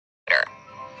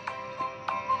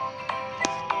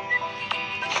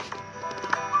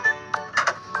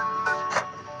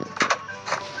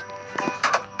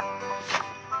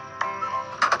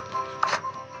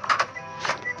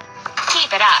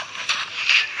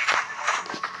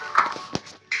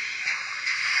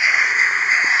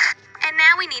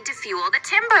fuel the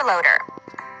timber loader.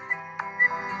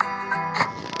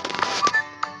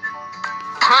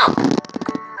 Pump.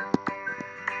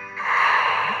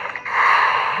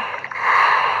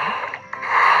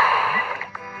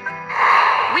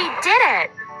 We did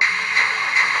it!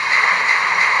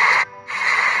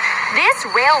 This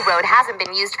railroad hasn't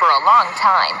been used for a long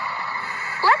time.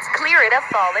 Let's clear it of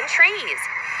fallen trees.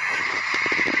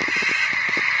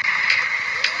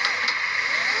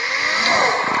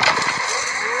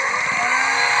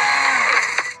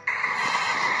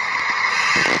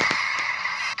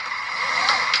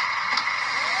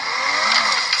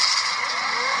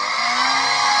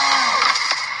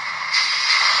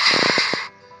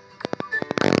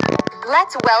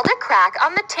 Let's weld a crack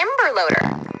on the timber loader.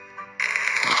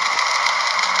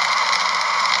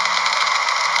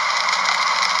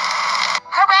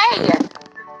 Hooray!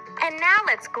 And now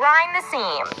let's grind the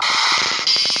seam.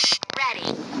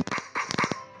 Ready.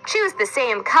 Choose the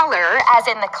same color as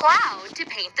in the cloud to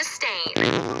paint the stain.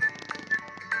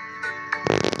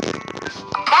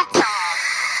 That's all.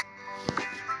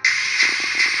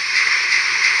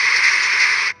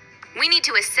 We need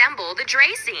to assemble the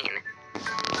dracene.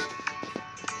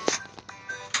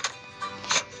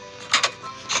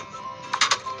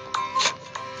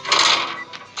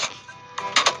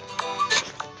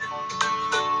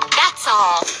 That's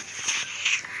all.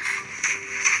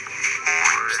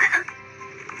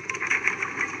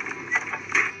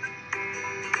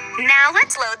 Now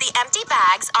let's load the empty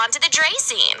bags onto the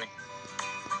dracene.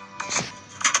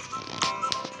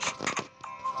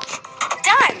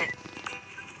 Done!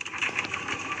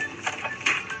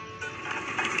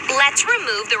 Let's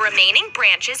remove the remaining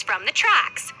branches from the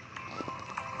tracks.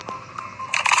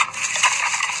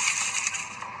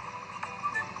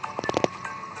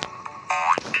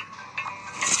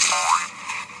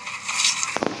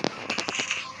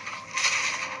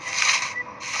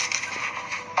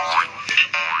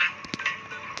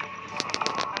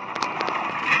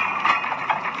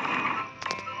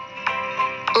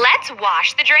 Let's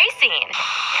wash the dracene.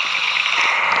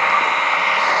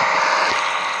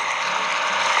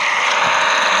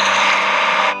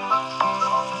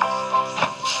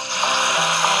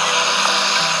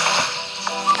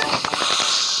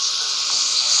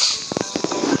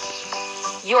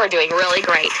 You're doing really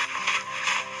great.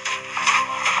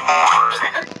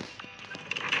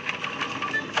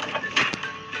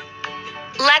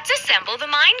 Let's assemble the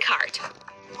minecart.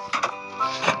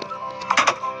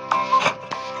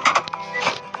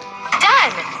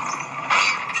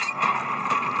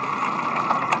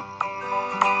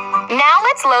 Now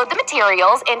let's load the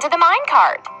materials into the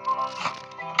minecart.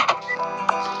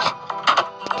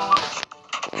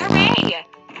 Hooray!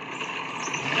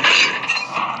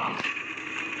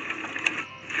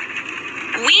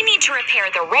 We need to repair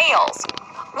the rails.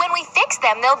 When we fix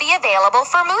them, they'll be available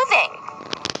for moving.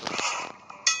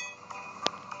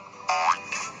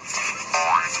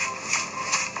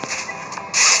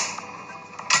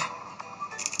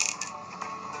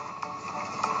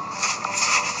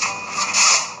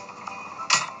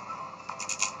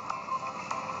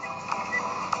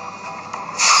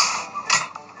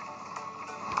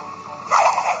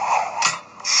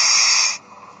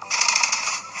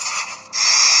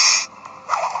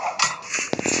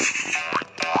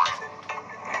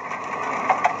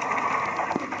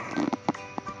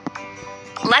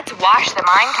 Let's wash the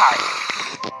minecart.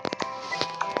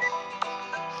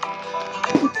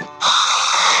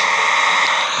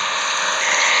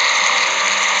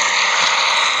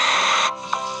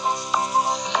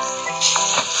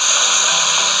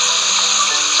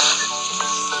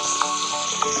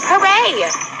 Hooray!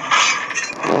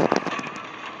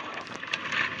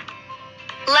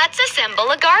 Let's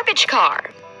assemble a garbage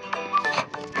car.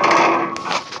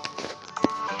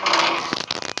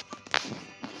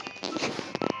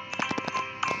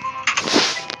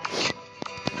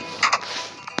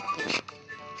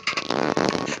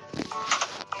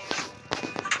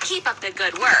 Keep up the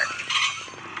good work.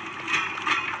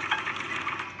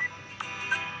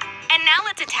 And now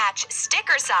let's attach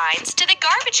sticker signs to the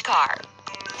garbage car.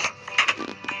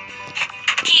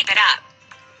 Keep it up.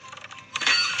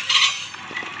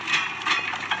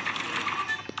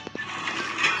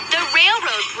 The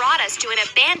railroad brought us to an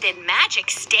abandoned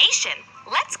magic station.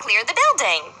 Let's clear the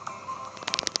building.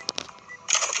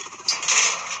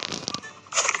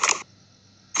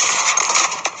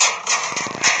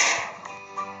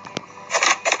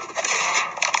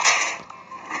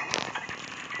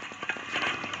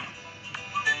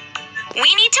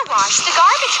 We need to wash the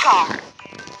garbage car.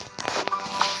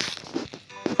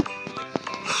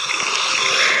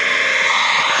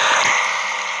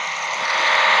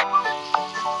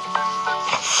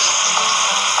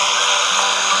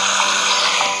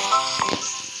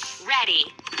 Ready.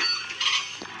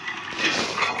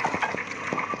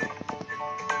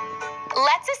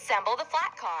 Let's assemble the